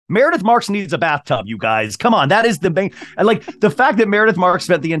Meredith Marks needs a bathtub, you guys. Come on. That is the main. And like the fact that Meredith Marks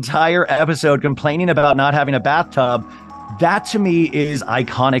spent the entire episode complaining about not having a bathtub, that to me is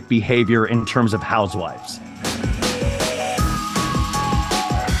iconic behavior in terms of housewives.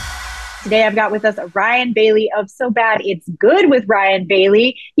 Today I've got with us Ryan Bailey of So Bad It's Good with Ryan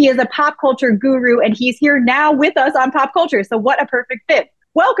Bailey. He is a pop culture guru and he's here now with us on Pop Culture. So what a perfect fit.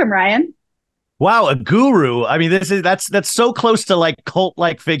 Welcome, Ryan. Wow, a guru. I mean, that's so close to like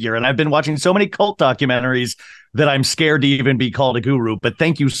cult-like figure. And I've been watching so many cult documentaries that I'm scared to even be called a guru. But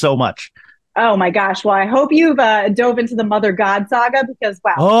thank you so much. Oh my gosh. Well, I hope you've dove into the Mother God saga because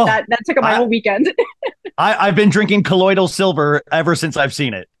wow, that took up my whole weekend. I've been drinking colloidal silver ever since I've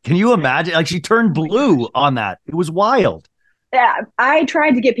seen it. Can you imagine? Like she turned blue on that. It was wild. Yeah, I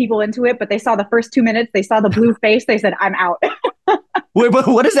tried to get people into it, but they saw the first 2 minutes. They saw the blue face. They said, I'm out. Wait, but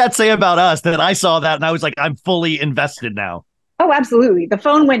what does that say about us that I saw that and I was like, I'm fully invested now? Oh, absolutely. The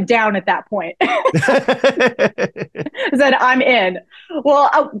phone went down at that point. Said, I'm in. Well,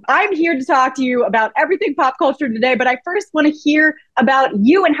 I'm here to talk to you about everything pop culture today, but I first want to hear about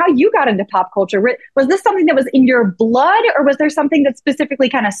you and how you got into pop culture. Was this something that was in your blood, or was there something that specifically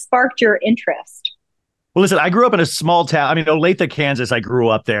kind of sparked your interest? Well, listen, I grew up in a small town. I mean, Olathe, Kansas, I grew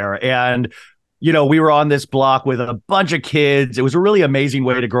up there. And, you know, we were on this block with a bunch of kids. It was a really amazing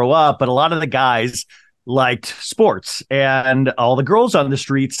way to grow up. But a lot of the guys liked sports and all the girls on the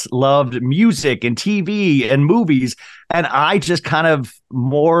streets loved music and TV and movies. And I just kind of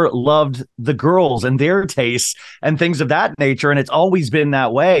more loved the girls and their tastes and things of that nature. And it's always been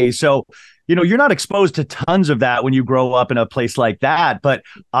that way. So, you know, you're not exposed to tons of that when you grow up in a place like that. But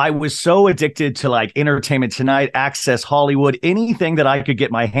I was so addicted to like Entertainment Tonight, Access Hollywood, anything that I could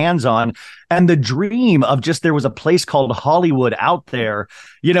get my hands on. And the dream of just there was a place called Hollywood out there.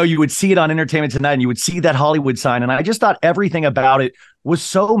 You know, you would see it on Entertainment Tonight and you would see that Hollywood sign. And I just thought everything about it was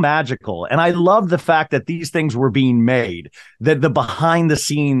so magical. And I love the fact that these things were being made, that the behind the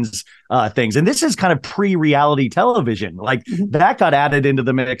scenes things. And this is kind of pre-reality television. Like that got added into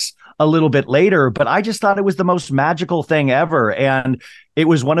the mix a little bit later, but I just thought it was the most magical thing ever. And it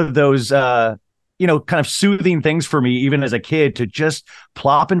was one of those, you know, kind of soothing things for me, even as a kid, to just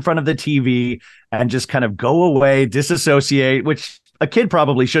plop in front of the TV and just kind of go away, disassociate, which a kid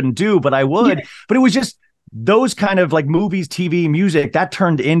probably shouldn't do, but I would. Yeah. But it was just those kind of like movies, TV, music that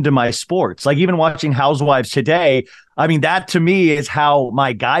turned into my sports. Like even watching Housewives today, I mean, that to me is how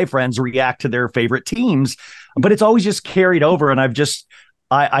my guy friends react to their favorite teams, but it's always just carried over. And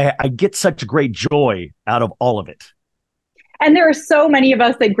I get such great joy out of all of it. And there are so many of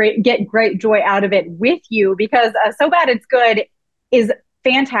us that get great joy out of it with you because So Bad It's Good is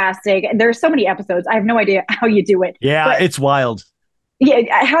fantastic. And there's so many episodes. I have no idea how you do it. Yeah, it's wild.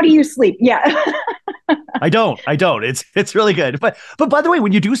 Yeah. How do you sleep? Yeah. I don't. It's really good. But by the way,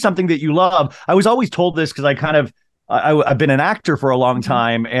 when you do something that you love, I was always told this because I've been an actor for a long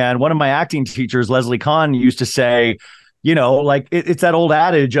time. And one of my acting teachers, Leslie Kahn, used to say, you know, like it's that old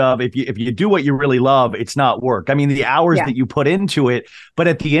adage of if you do what you really love, it's not work. I mean, the hours that you put into it. But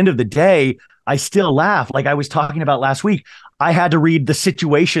at the end of the day, I still laugh. Like I was talking about last week, I had to read the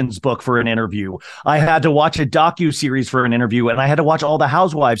Situations book for an interview. I had to watch a docuseries for an interview, and I had to watch all the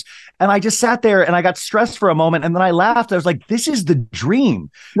Housewives. And I just sat there and I got stressed for a moment. And then I laughed. I was like, this is the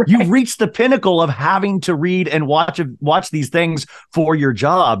dream. Right. You've reached the pinnacle of having to read and watch these things for your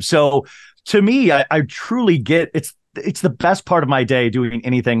job. So to me, I truly get it's the best part of my day doing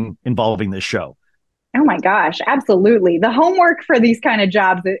anything involving this show. Oh my gosh, absolutely. The homework for these kind of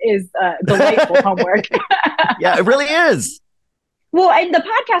jobs is delightful homework. Yeah, it really is. Well, and the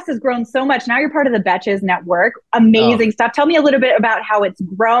podcast has grown so much. Now you're part of the Betches network. Amazing stuff. Tell me a little bit about how it's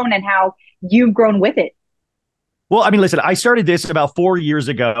grown and how you've grown with it. Well, I mean, listen, I started this about 4 years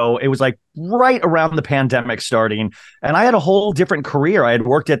ago. It was like right around the pandemic starting. And I had a whole different career. I had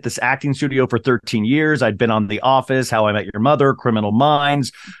worked at this acting studio for 13 years. I'd been on The Office, How I Met Your Mother, Criminal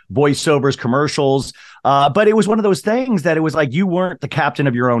Minds, voiceovers, commercials. But it was one of those things that it was like you weren't the captain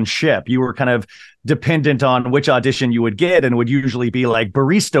of your own ship. You were kind of dependent on which audition you would get, and would usually be like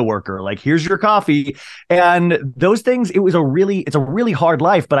barista worker, like here's your coffee. And those things, it's a really hard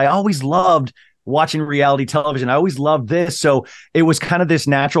life, but I always loved watching reality television. I always loved this. So it was kind of this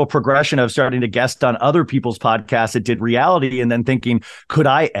natural progression of starting to guest on other people's podcasts that did reality and then thinking, could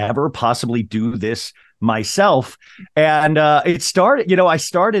I ever possibly do this myself? And it started, I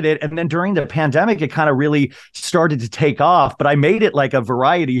started it. And then during the pandemic, it kind of really started to take off. But I made it like a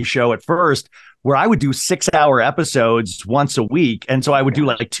variety show at first, where I would do 6-hour episodes once a week. And so I would do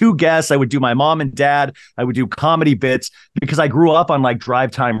like 2 guests. I would do my mom and dad. I would do comedy bits because I grew up on like drive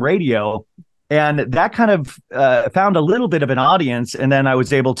time radio. And that kind of found a little bit of an audience. And then I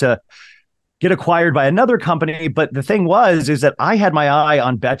was able to get acquired by another company. But the thing is that I had my eye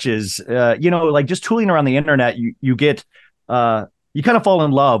on Betches. Like just tooling around the internet, you get you kind of fall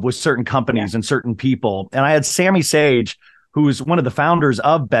in love with certain companies and certain people. And I had Sammy Sage, who's one of the founders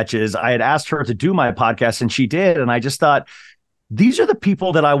of Betches. I had asked her to do my podcast, and she did. And I just thought, these are the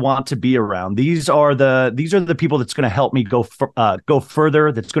people that I want to be around. These are the people that's going to help me go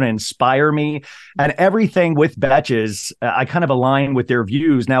further, that's going to inspire me. And everything with Betches, I kind of align with their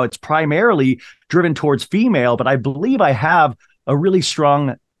views. Now, it's primarily driven towards female, but I believe I have a really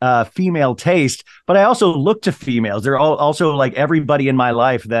strong female taste, but I also look to females. They're also like everybody in my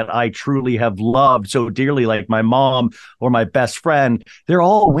life that I truly have loved so dearly, like my mom or my best friend. They're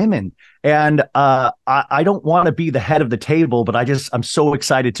all women. And I don't want to be the head of the table, but I'm so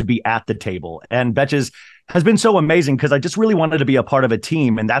excited to be at the table. And Betches has been so amazing because I just really wanted to be a part of a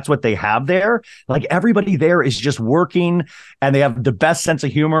team. And that's what they have there. Like everybody there is just working and they have the best sense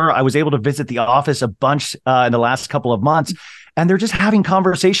of humor. I was able to visit the office a bunch in the last couple of months. And they're just having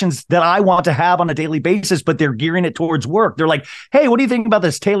conversations that I want to have on a daily basis, but they're gearing it towards work. They're like, hey, what do you think about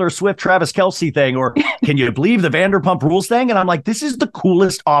this Taylor Swift, Travis Kelce thing? Or can you believe the Vanderpump Rules thing? And I'm like, this is the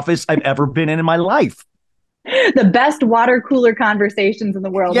coolest office I've ever been in my life. The best water cooler conversations in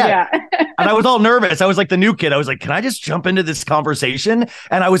the world. Yeah. And I was all nervous. I was like the new kid. I was like, can I just jump into this conversation?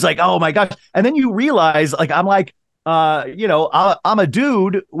 And I was like, oh my gosh. And then you realize, like, I'm like, I'm a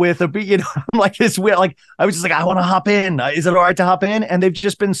dude with I'm like this weird, like, I was just like, I want to hop in. Is it all right to hop in? And they've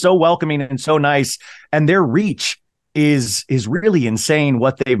just been so welcoming and so nice. And their reach is really insane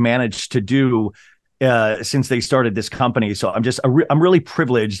what they've managed to do since they started this company. So I'm really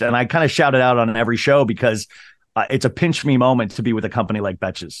privileged. And I kind of shout it out on every show because it's a pinch me moment to be with a company like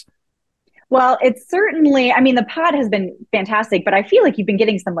Betches. Well, it's certainly, I mean, the pod has been fantastic, but I feel like you've been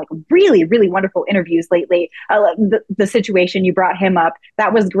getting some like really, really wonderful interviews lately. The situation you brought him up,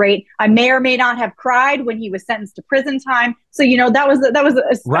 that was great. I may or may not have cried when he was sentenced to prison time. So, that was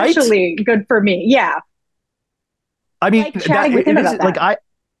especially good for me. Yeah. I mean, like chatting with him about that.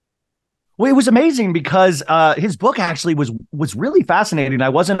 Well, it was amazing because his book actually was really fascinating. I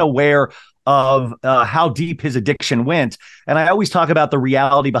wasn't aware of how deep his addiction went. And I always talk about the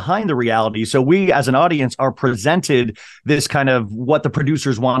reality behind the reality. So we as an audience are presented this kind of what the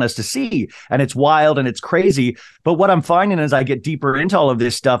producers want us to see. And it's wild and it's crazy. But what I'm finding as I get deeper into all of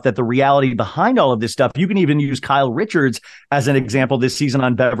this stuff, that the reality behind all of this stuff, you can even use Kyle Richards as an example this season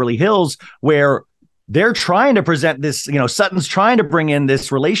on Beverly Hills, where they're trying to present this, Sutton's trying to bring in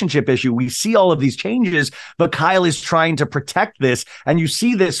this relationship issue. We see all of these changes, but Kyle is trying to protect this. And you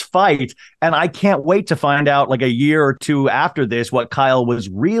see this fight. And I can't wait to find out like a year or two after this, what Kyle was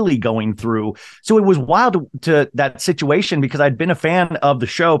really going through. So it was wild to that situation because I'd been a fan of the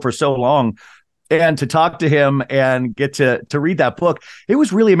show for so long. And to talk to him and get to read that book, it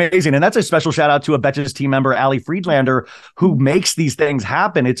was really amazing. And that's a special shout out to a Betches team member, Ali Friedlander, who makes these things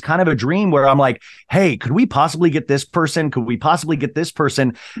happen. It's kind of a dream where I'm like, hey, could we possibly get this person? Could we possibly get this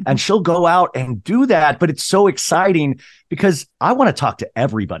person? And she'll go out and do that. But it's so exciting because I want to talk to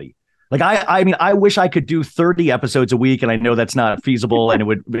everybody. Like, I mean, I wish I could do 30 episodes a week, and I know that's not feasible and it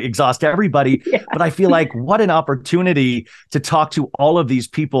would exhaust everybody. Yeah. But I feel like what an opportunity to talk to all of these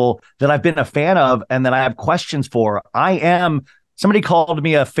people that I've been a fan of and that I have questions for. Somebody called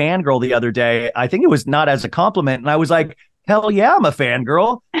me a fangirl the other day. I think it was not as a compliment. And I was like, hell yeah, I'm a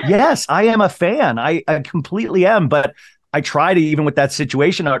fangirl. Yes, I am a fan. I completely am. But I try to, even with that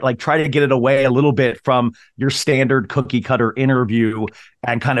situation, like try to get it away a little bit from your standard cookie cutter interview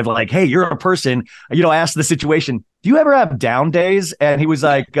and kind of like, hey, you're a person, I asked the situation, do you ever have down days? And he was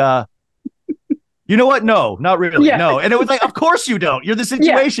like, you know what? No, not really. Yeah. No. And it was like, of course you don't. You're the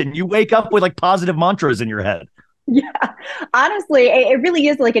situation. Yeah. You wake up with like positive mantras in your head. Yeah, honestly, it really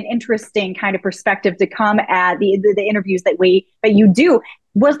is like an interesting kind of perspective to come at the interviews that you do.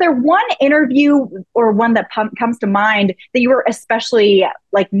 Was there one interview or one that comes to mind that you were especially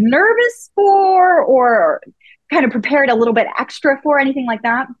like nervous for or kind of prepared a little bit extra for, anything like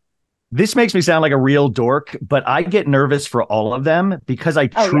that? This makes me sound like a real dork, but I get nervous for all of them because I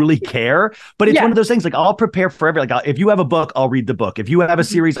truly care. But it's one of those things, like I'll prepare for if you have a book, I'll read the book. If you have a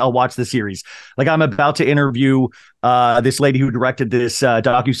series, I'll watch the series. Like I'm about to interview this lady who directed this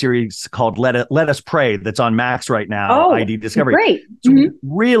docuseries called Let Us Pray that's on Max right now, ID Discovery. Great. It's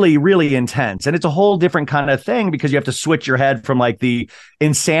really, really intense. And it's a whole different kind of thing because you have to switch your head from like the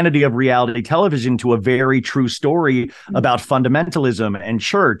insanity of reality television to a very true story about fundamentalism and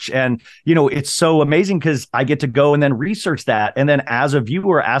church. And it's so amazing because I get to go and then research that. And then as a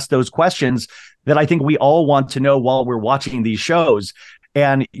viewer, ask those questions that I think we all want to know while we're watching these shows.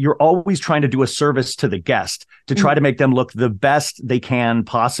 and you're always trying to do a service to the guest to try to make them look the best they can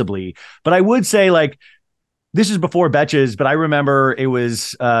possibly. But I would say, like, this is before Betches, but I remember it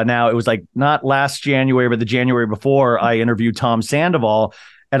was like not last January, but the January before, I interviewed Tom Sandoval,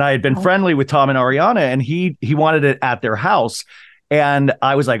 and I had been friendly with Tom and Ariana, and he wanted it at their house. And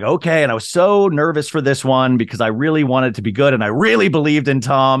I was like, okay. And I was so nervous for this one because I really wanted it to be good. And I really believed in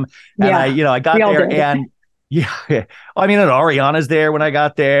Tom. And I got there and I mean, and Ariana's there when I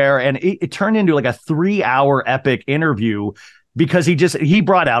got there, and it turned into like a 3-hour epic interview because he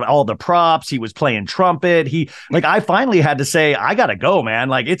brought out all the props. He was playing trumpet. I finally had to say, I got to go, man.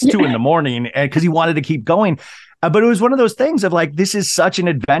 Like, it's 2 a.m. and cause he wanted to keep going. But it was one of those things of like, this is such an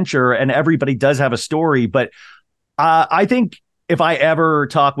adventure and everybody does have a story. But I think if I ever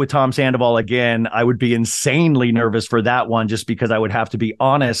talk with Tom Sandoval again, I would be insanely nervous for that one, just because I would have to be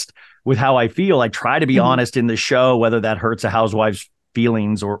honest with how I feel. I try to be honest in the show, whether that hurts a housewife's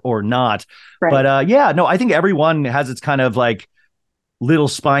feelings or not. Right. But I think everyone has its kind of like little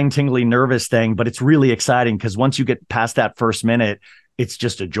spine tingly nervous thing, but it's really exciting because once you get past that first minute, it's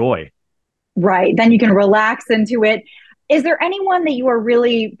just a joy. Right. Then you can relax into it. Is there anyone that you are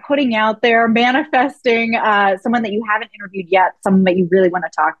really putting out there, manifesting, someone that you haven't interviewed yet, someone that you really want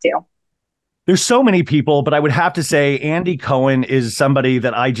to talk to? There's so many people, but I would have to say Andy Cohen is somebody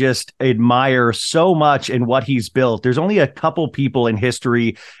that I just admire so much in what he's built. There's only a couple people in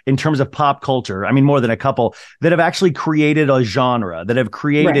history in terms of pop culture, I mean, more than a couple, that have actually created a genre, that have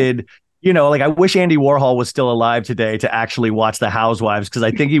created like, I wish Andy Warhol was still alive today to actually watch The Housewives, because I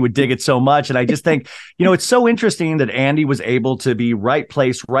think he would dig it so much. And I just think, it's so interesting that Andy was able to be right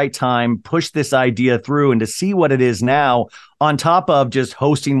place, right time, push this idea through, and to see what it is now, on top of just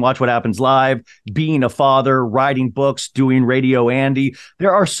hosting Watch What Happens Live, being a father, writing books, doing Radio Andy.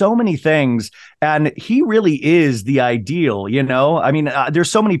 There are so many things, and he really is the ideal, I mean, there's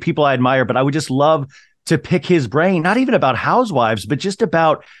so many people I admire, but I would just love to pick his brain, not even about housewives, but just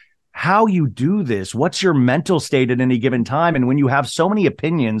about how you do this. What's your mental state at any given time? And when you have so many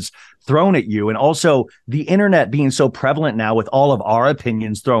opinions thrown at you, and also the internet being so prevalent now with all of our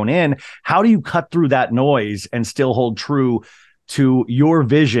opinions thrown in, how do you cut through that noise and still hold true to your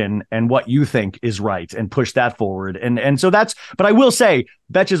vision and what you think is right and push that forward? And so but I will say,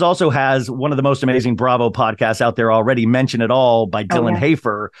 Betches also has one of the most amazing Bravo podcasts out there already, Mention It All by Dylan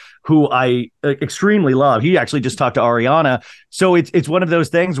Hafer, who I extremely love. He actually just talked to Ariana. So it's one of those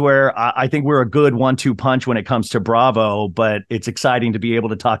things where I think we're a good 1-2 punch when it comes to Bravo, but it's exciting to be able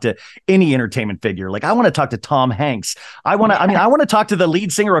to talk to any entertainment figure. Like, I want to talk to Tom Hanks. I want to talk to the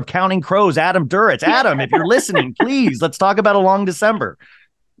lead singer of Counting Crows, Adam Duritz. Adam, if you're listening, please, let's talk about A Long December.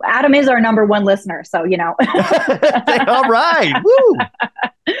 Adam is our number one listener, so All right. Woo.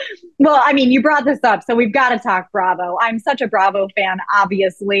 Well, I mean, you brought this up, so we've got to talk Bravo. I'm such a Bravo fan,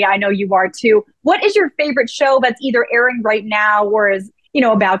 obviously. I know you are too. What is your favorite show that's either airing right now or is,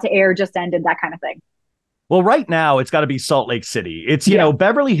 about to air, just ended, that kind of thing? Well, right now it's got to be Salt Lake City. It's,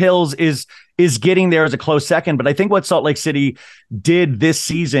 Beverly Hills is getting there as a close second. But I think what Salt Lake City did this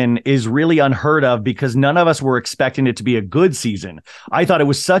season is really unheard of, because none of us were expecting it to be a good season. I thought it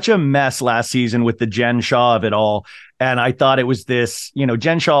was such a mess last season with the Jen Shah of it all. And I thought it was this,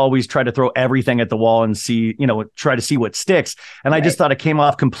 Jen Shah always tried to throw everything at the wall and see, try to see what sticks. And I just thought it came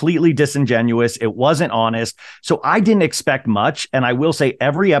off completely disingenuous. It wasn't honest. So I didn't expect much. And I will say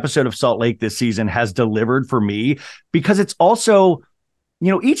every episode of Salt Lake this season has delivered for me, because it's also,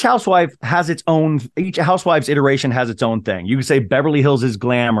 each housewife has each housewife's iteration has its own thing. You can say Beverly Hills is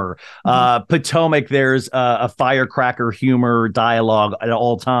glamour. Potomac, there's a firecracker humor dialogue at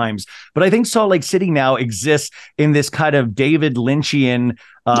all times. But I think Salt Lake City now exists in this kind of David Lynchian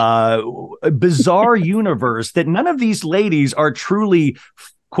bizarre universe that none of these ladies are truly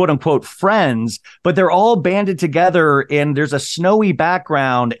quote unquote friends, but they're all banded together, and there's a snowy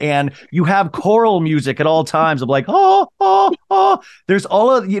background, and you have choral music at all times of like, there's all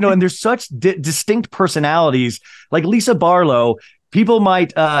of, and there's such distinct personalities. Like Lisa Barlow, people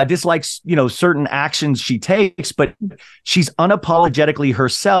might dislike, certain actions she takes, but she's unapologetically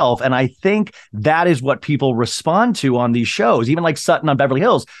herself. And I think that is what people respond to on these shows, even like Sutton on Beverly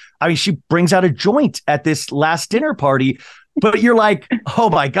Hills. I mean, she brings out a joint at this last dinner party, but you're like, oh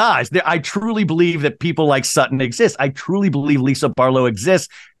my gosh, I truly believe that people like Sutton exist. I truly believe Lisa Barlow exists.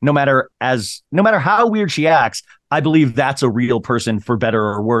 No matter how weird she acts, I believe that's a real person, for better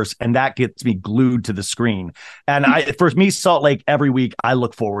or worse. And that gets me glued to the screen. And for me, Salt Lake, every week, I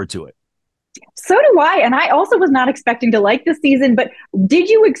look forward to it. So do I. And I also was not expecting to like this season, but did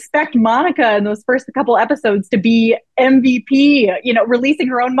you expect Monica in those first couple episodes to be MVP, releasing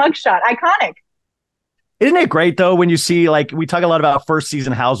her own mugshot? Iconic. Isn't it great, though, when you see, like, we talk a lot about first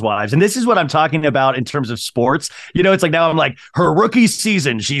season housewives, and this is what I'm talking about in terms of sports. It's like now I'm like, her rookie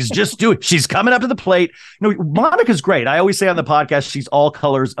season, she's coming up to the plate. Monica's great. I always say on the podcast, she's all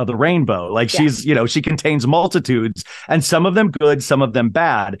colors of the rainbow. Like she contains multitudes, and some of them good, some of them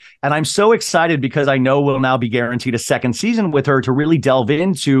bad. And I'm so excited because I know we'll now be guaranteed a second season with her to really delve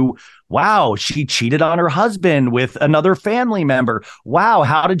into, wow, she cheated on her husband with another family member. Wow,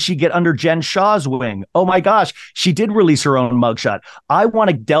 how did she get under Jen Shah's wing? Oh my gosh, she did release her own mugshot. I want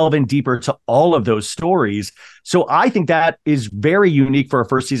to delve in deeper to all of those stories. So I think that is very unique for a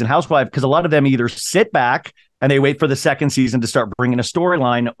first season housewife, because a lot of them either sit back and they wait for the second season to start bringing a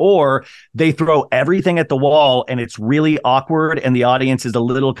storyline, or they throw everything at the wall and it's really awkward. And the audience is a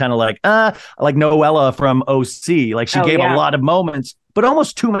little kind of like Noella from OC. Like she gave a lot of moments, but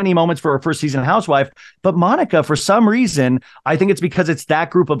almost too many moments for a first season housewife. But Monica, for some reason, I think it's because it's that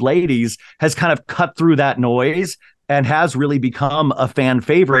group of ladies has kind of cut through that noise and has really become a fan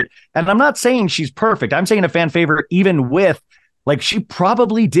favorite. And I'm not saying she's perfect. I'm saying a fan favorite, even with, like, she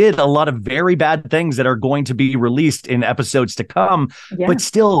probably did a lot of very bad things that are going to be released in episodes to come. Yeah. But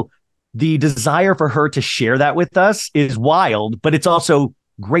still, the desire for her to share that with us is wild, but it's also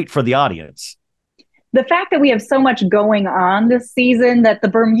great for the audience. The fact that we have so much going on this season, that the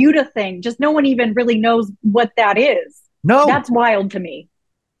Bermuda thing, just no one even really knows what that is. No. That's wild to me.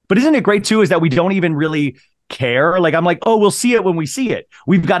 But isn't it great, too, is that we don't even really care? Like, I'm like, oh, we'll see it when we see it.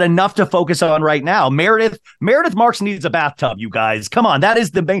 We've got enough to focus on right now. Meredith Marks needs a bathtub, you guys. Come on. That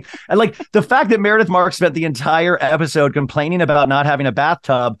is the main. And like the fact that Meredith Marks spent the entire episode complaining about not having a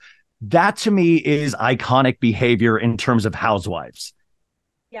bathtub, that to me is iconic behavior in terms of housewives.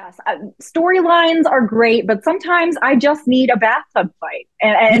 Yes, storylines are great, but sometimes I just need a bathtub fight.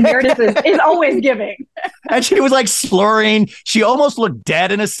 And Meredith is always giving. And she was like slurring. She almost looked dead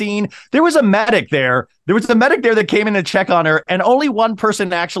in a scene. There was a medic there. There was a medic there that came in to check on her. And only one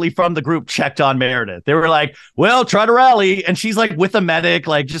person actually from the group checked on Meredith. They were like, well, try to rally. And she's like with a medic,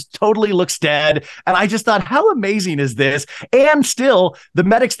 like just totally looks dead. And I just thought, how amazing is this? And still, the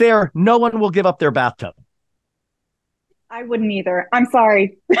medic's there. No one will give up their bathtub. I wouldn't either. I'm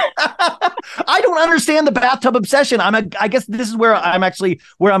sorry. I don't understand the bathtub obsession. I guess this is where I'm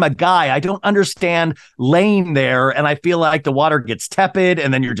a guy. I don't understand laying there. And I feel like the water gets tepid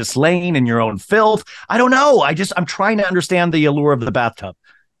and then you're just laying in your own filth. I don't know. I'm trying to understand the allure of the bathtub.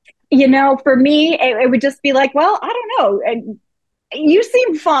 For me, it would just be like, well, I don't know. And you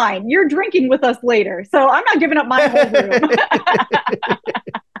seem fine. You're drinking with us later. So I'm not giving up my whole room.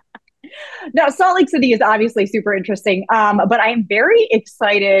 No, Salt Lake City is obviously super interesting, but I am very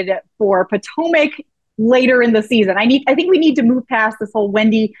excited for Potomac later in the season. I think we need to move past this whole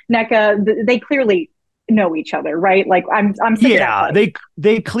Wendy, Nneka. They clearly know each other, right? Like I'm sick of that.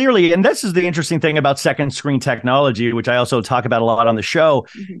 They clearly, and this is the interesting thing about second screen technology, which I also talk about a lot on the show,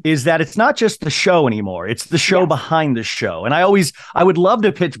 is that it's not just the show anymore. It's the show behind the show. And I would love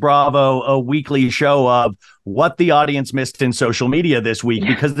to pitch Bravo a weekly show of what the audience missed in social media this week,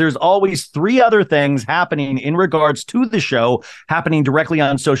 because there's always 3 other things happening in regards to the show happening directly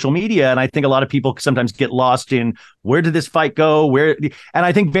on social media. And I think a lot of people sometimes get lost in where did this fight go? And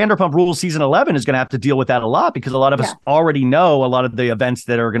I think Vanderpump Rules season 11 is going to have to deal with that a lot, because a lot of us already know a lot of the events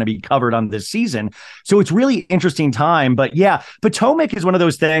that are going to be covered on this season. So it's really interesting time. But yeah, Potomac is one of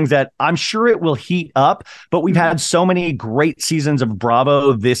those things that I'm sure it will heat up, but we've had so many great seasons of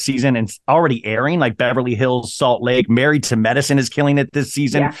Bravo this season and already airing, like Beverly Hills, Salt Lake, Married to Medicine is killing it this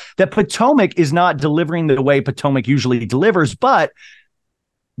season, that Potomac is not delivering the way Potomac usually delivers. But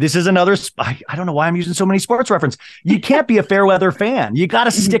this is another, I don't know why I'm using so many sports reference. You can't be a fair weather fan. You got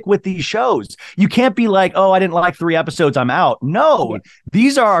to stick with these shows. You can't be like, oh, I didn't like 3 episodes, I'm out. No,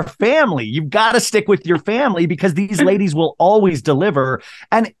 these are our family. You've got to stick with your family, because these ladies will always deliver.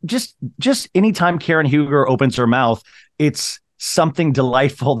 And just anytime Karen Huger opens her mouth, it's something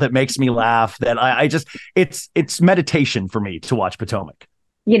delightful that makes me laugh, that it's meditation for me to watch Potomac.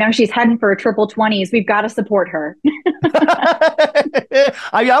 She's heading for a triple 20s. We've got to support her.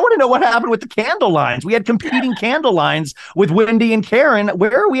 I want to know what happened with the candle lines. We had competing candle lines with Wendy and Karen.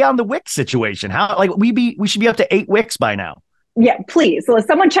 Where are we on the Wix situation? How, like, we should be up to 8 Wix by now. Yeah, please. So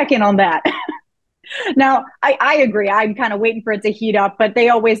someone check in on that. Now, I agree. I'm kind of waiting for it to heat up, but they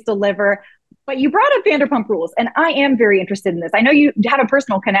always deliver. But you brought up Vanderpump Rules, and I am very interested in this. I know you have a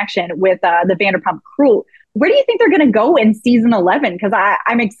personal connection with the Vanderpump crew. Where do you think they're going to go in season 11? Because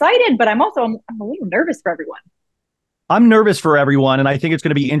I'm excited, but I'm a little nervous for everyone. I'm nervous for everyone, and I think it's going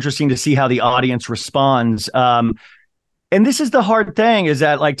to be interesting to see how the audience responds. And this is the hard thing, is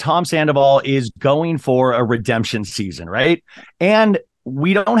that like Tom Sandoval is going for a redemption season, right? And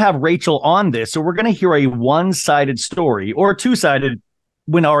we don't have Rachel on this. So we're going to hear a one-sided story or two-sided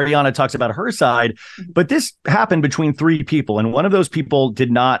when Ariana talks about her side. But this happened between three people, and one of those people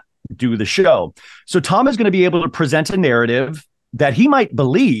did not do the show. So Tom is going to be able to present a narrative that he might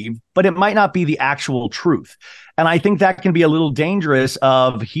believe, but it might not be the actual truth. And I think that can be a little dangerous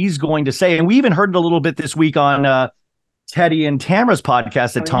of he's going to say, and we even heard it a little bit this week on Teddy and Tamara's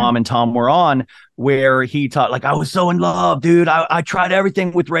podcast that Tom and Tom were on, where he taught, like, I was so in love, dude. I tried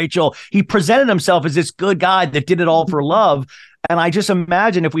everything with Rachel. He presented himself as this good guy that did it all for love. And I just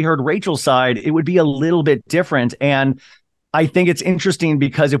imagine if we heard Rachel's side, it would be a little bit different. And I think it's interesting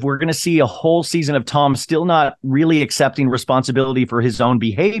because if we're going to see a whole season of Tom still not really accepting responsibility for his own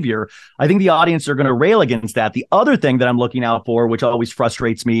behavior, I think the audience are going to rail against that. The other thing that I'm looking out for, which always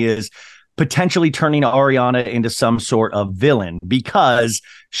frustrates me, is potentially turning Ariana into some sort of villain because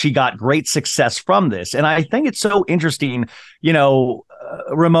she got great success from this. And I think it's so interesting, you know,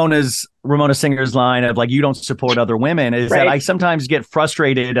 Ramona Singer's line of, like, you don't support other women, is that I sometimes get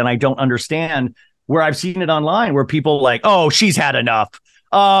frustrated and I don't understand, where I've seen it online where people like, oh, she's had enough.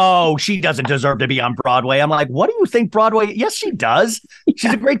 Oh, she doesn't deserve to be on Broadway. I'm like, what do you think Broadway? Yes, she does.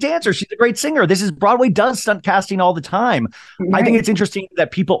 She's a great dancer. She's a great singer. Broadway does stunt casting all the time. I think it's interesting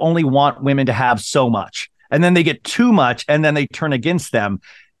that people only want women to have so much, and then they get too much and then they turn against them.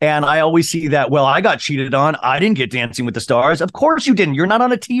 And I always see that, well, I got cheated on. I didn't get Dancing with the Stars. Of course you didn't. You're not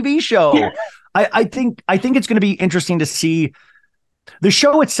on a TV show. I think it's going to be interesting to see. The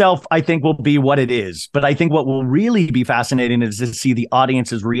show itself, I think, will be what it is. But I think what will really be fascinating is to see the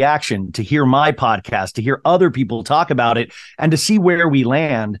audience's reaction, to hear my podcast, to hear other people talk about it, and to see where we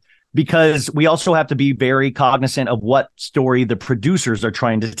land, because we also have to be very cognizant of what story the producers are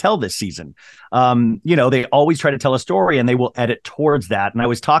trying to tell this season. You know, they always try to tell a story and they will edit towards that. And I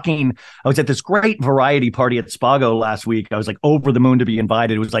was at this great variety party at Spago last week. I was like over the moon to be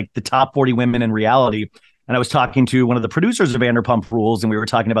invited. It was like the top 40 women in reality. And I was talking to one of the producers of Vanderpump Rules, and we were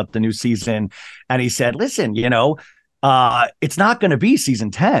talking about the new season. And he said, listen, you know, it's not going to be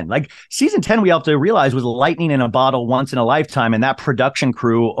season 10. Like, season 10, we have to realize, was lightning in a bottle once in a lifetime. And that production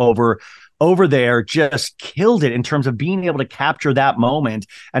crew over there just killed it in terms of being able to capture that moment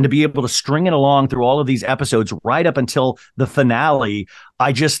and to be able to string it along through all of these episodes right up until the finale.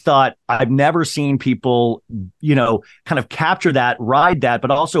 I just thought, I've never seen people, you know, kind of capture that, ride that,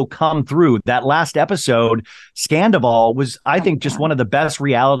 but also come through. That last episode, Scandoval, was, I think, just one of the best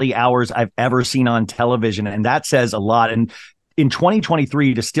reality hours I've ever seen on television. And that says a lot. And in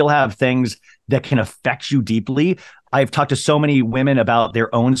 2023, to still have things that can affect you deeply. I've talked to so many women about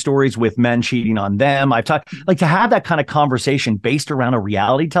their own stories with men cheating on them. I've talked, like, to have that kind of conversation based around a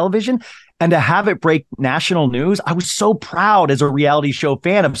reality television and to have it break national news. I was so proud as a reality show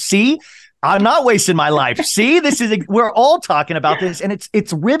fan of, see, I'm not wasting my life. See, we're all talking about this, and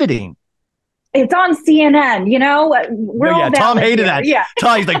it's riveting. It's on CNN, you know. We're all Tom hated that. Yeah.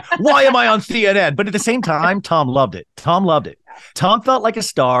 Tom's like, why am I on CNN? But at the same time, Tom loved it. Tom felt like a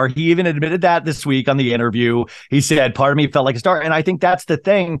star. He even admitted that this week on the interview. He said, part of me felt like a star. And I think that's the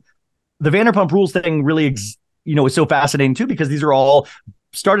thing. The Vanderpump Rules thing really, is so fascinating too, because these are all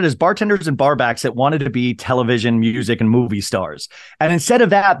started as bartenders and barbacks that wanted to be television, music, and movie stars. And instead of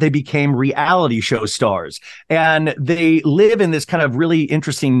that, they became reality show stars. And they live in this kind of really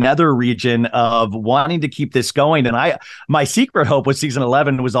interesting nether region of wanting to keep this going. And my secret hope with season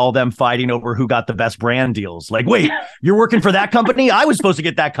 11 was all them fighting over who got the best brand deals. Like, wait, you're working for that company? I was supposed to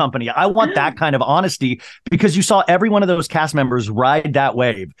get that company. I want that kind of honesty, because you saw every one of those cast members ride that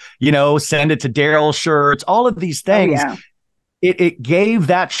wave, you know, send it to Daryl shirts, all of these things. Oh, yeah. It gave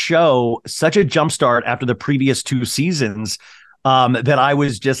that show such a jumpstart after the previous two seasons that I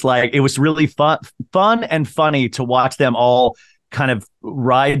was just like, it was really fun and funny to watch them all kind of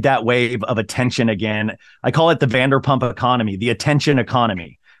ride that wave of attention again. I call it the Vanderpump economy, the attention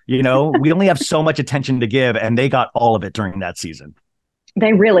economy. You know, we only have so much attention to give, and they got all of it during that season.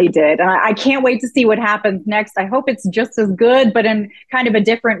 They really did. I can't wait to see what happens next. I hope it's just as good, but in kind of a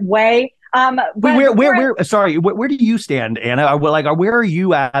different way. Where do you stand, Anna? Where are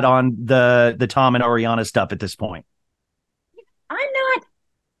you at on the Tom and Ariana stuff at this point? I'm not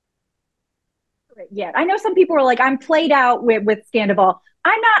yet. I know some people are like, I'm played out with Scandoval.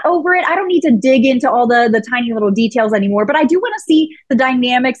 I'm not over it. I don't need to dig into all the tiny little details anymore, but I do want to see the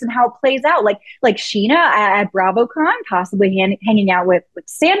dynamics and how it plays out. Like Sheena at BravoCon, possibly hanging out with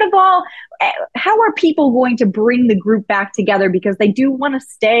Sandoval. How are people going to bring the group back together? Because they do want to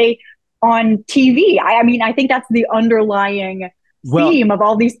stay on TV. I mean, I think that's the underlying theme of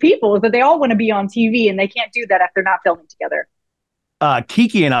all these people, is that they all want to be on TV, and they can't do that if they're not filming together.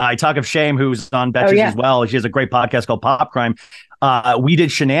 Kiki and I, Talk of Shame, who's on Betches as well. She has a great podcast called Pop Crime. we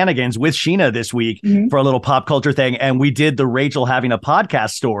did shenanigans with Sheena this week for a little pop culture thing. And we did the Rachel having a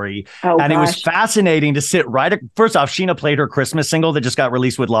podcast story. And it was fascinating to sit first off, Sheena played her Christmas single that just got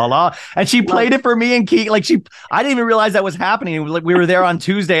released with Lala. And she played it for me and Keith. Like I didn't even realize that was happening. We were there on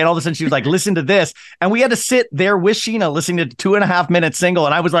Tuesday and all of a sudden she was like, listen to this. And we had to sit there with Sheena listening to 2.5 minute single.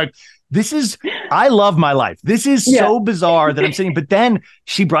 And I was like, I love my life. This is so bizarre that I'm sitting. But then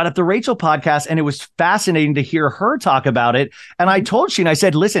she brought up the Rachel podcast and it was fascinating to hear her talk about it. And I told Sheena, I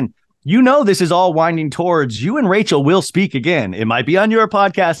said, listen, this is all winding towards you and Rachel will speak again. It might be on your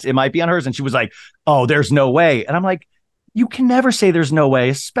podcast. It might be on hers. And she was like, oh, there's no way. And I'm like, you can never say there's no way,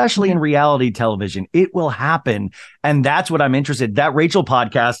 especially in reality television. It will happen. And that's what I'm interested in. That Rachel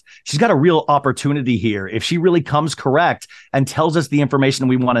podcast, she's got a real opportunity here. If she really comes correct and tells us the information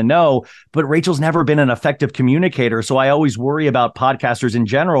we want to know, but Rachel's never been an effective communicator. So I always worry about podcasters in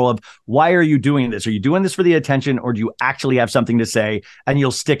general of why are you doing this? Are you doing this for the attention or do you actually have something to say and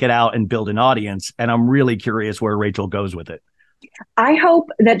you'll stick it out and build an audience? And I'm really curious where Rachel goes with it. I hope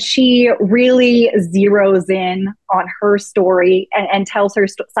that she really zeroes in on her story and tells her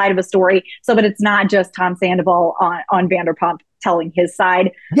side of a story so that it's not just Tom Sandoval on Vanderpump telling his side.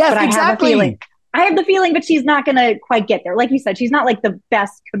 Yes, but exactly. I have the feeling that she's not going to quite get there. Like you said, she's not like the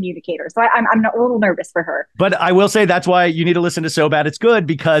best communicator. So I'm a little nervous for her. But I will say that's why you need to listen to So Bad It's Good,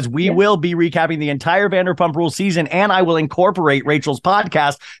 because we will be recapping the entire Vanderpump Rules season. And I will incorporate Rachel's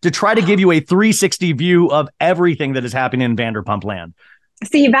podcast to try to give you a 360 view of everything that is happening in Vanderpump land.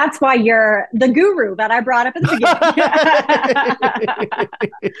 See, that's why you're the guru that I brought up at the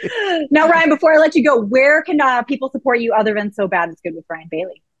beginning. Now, Ryan, before I let you go, where can people support you other than So Bad It's Good with Ryan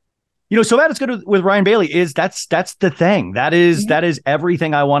Bailey? So Bad It's Good with Ryan Bailey is that's the thing. That is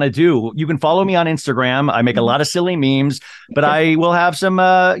everything I want to do. You can follow me on Instagram. I make a lot of silly memes, but I will have some,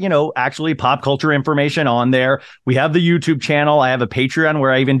 actually pop culture information on there. We have the YouTube channel. I have a Patreon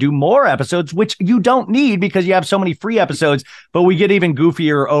where I even do more episodes, which you don't need because you have so many free episodes, but we get even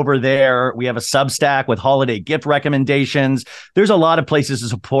goofier over there. We have a Substack with holiday gift recommendations. There's a lot of places to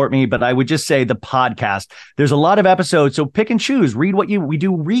support me, but I would just say the podcast, there's a lot of episodes. So pick and choose, read we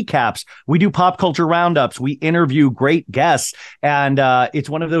do recaps. We do pop culture roundups. We interview great guests. And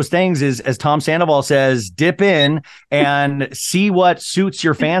it's one of those things is, as Tom Sandoval says, dip in and see what suits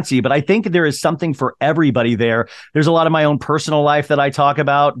your fancy. But I think there is something for everybody there. There's a lot of my own personal life that I talk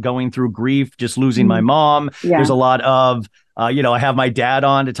about, going through grief, just losing my mom. Yeah. There's a lot of I have my dad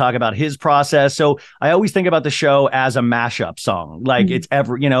on to talk about his process. So I always think about the show as a mashup song. Like it's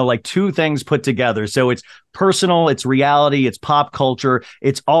like two things put together. So it's personal, it's reality, it's pop culture,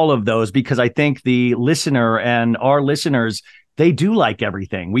 it's all of those, because I think the listener and our listeners, they do like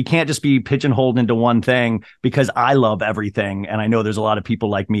everything. We can't just be pigeonholed into one thing because I love everything. And I know there's a lot of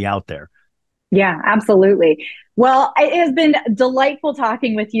people like me out there. Yeah, absolutely. Well, it has been delightful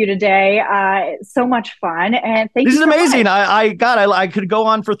talking with you today. So much fun. And thank you. This is amazing. I could go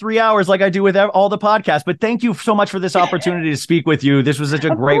on for 3 hours like I do with all the podcasts, but thank you so much for this opportunity to speak with you. This was such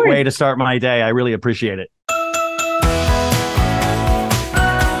a great way to start my day. I really appreciate it.